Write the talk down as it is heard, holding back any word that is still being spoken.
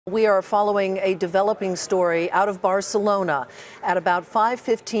We are following a developing story out of Barcelona. At about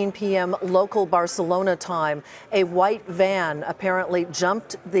 5:15 p.m. local Barcelona time, a white van apparently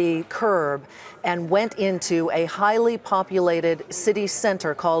jumped the curb and went into a highly populated city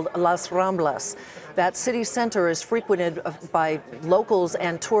center called Las Ramblas. That city center is frequented by locals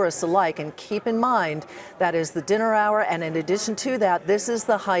and tourists alike, and keep in mind that is the dinner hour, and in addition to that, this is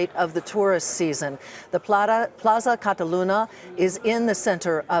the height of the tourist season. The Plaza Catalunya is in the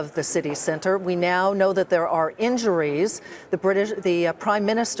center of the city center. We now know that there are injuries. The Prime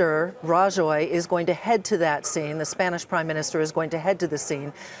Minister, Rajoy, is going to head to that scene. The Spanish Prime Minister is going to head to the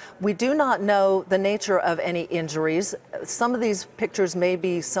scene. We do not know the nature of any injuries. Some of these pictures may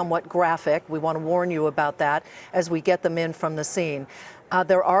be somewhat graphic. We want to warn you about that as we get them in from the scene.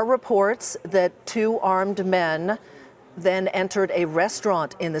 There are reports that two armed men then entered a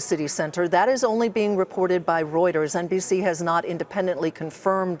restaurant in the city center. That is only being reported by Reuters. NBC has not independently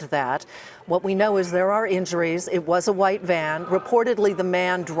confirmed that. What we know is there are injuries. It was a white van. Reportedly, the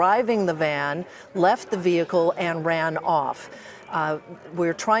man driving the van left the vehicle and ran off.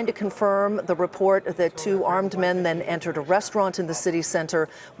 We're trying to confirm the report that two armed men then entered a restaurant in the city center.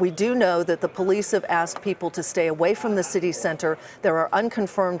 We do know that the police have asked people to stay away from the city center. There are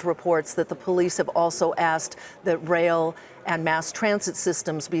unconfirmed reports that the police have also asked that rail and mass transit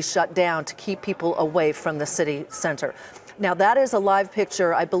systems be shut down to keep people away from the city center. Now, that is a live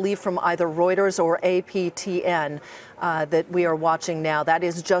picture, I believe, from either Reuters or APTN that we are watching now. That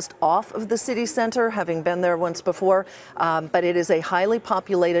is just off of the city center, having been there once before, but it is a highly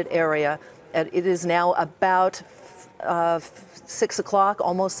populated area. It is now about 6 o'clock,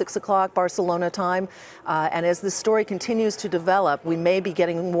 almost 6 o'clock Barcelona time. And as this story continues to develop, we may be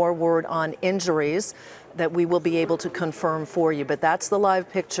getting more word on injuries that we will be able to confirm for you. But that's the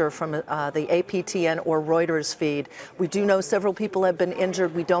live picture from the APTN or Reuters feed. We do know several people have been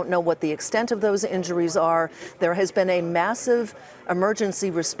injured. We don't know what the extent of those injuries are. There has been a massive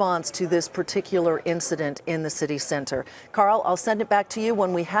emergency response to this particular incident in the city center. Carl, I'll send it back to you.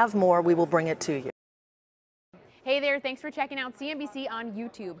 When we have more, we will bring it to you. Hey there, thanks for checking out CNBC on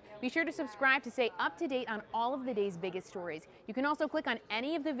YouTube. Be sure to subscribe to stay up to date on all of the day's biggest stories. You can also click on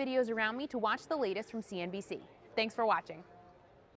any of the videos around me to watch the latest from CNBC. Thanks for watching.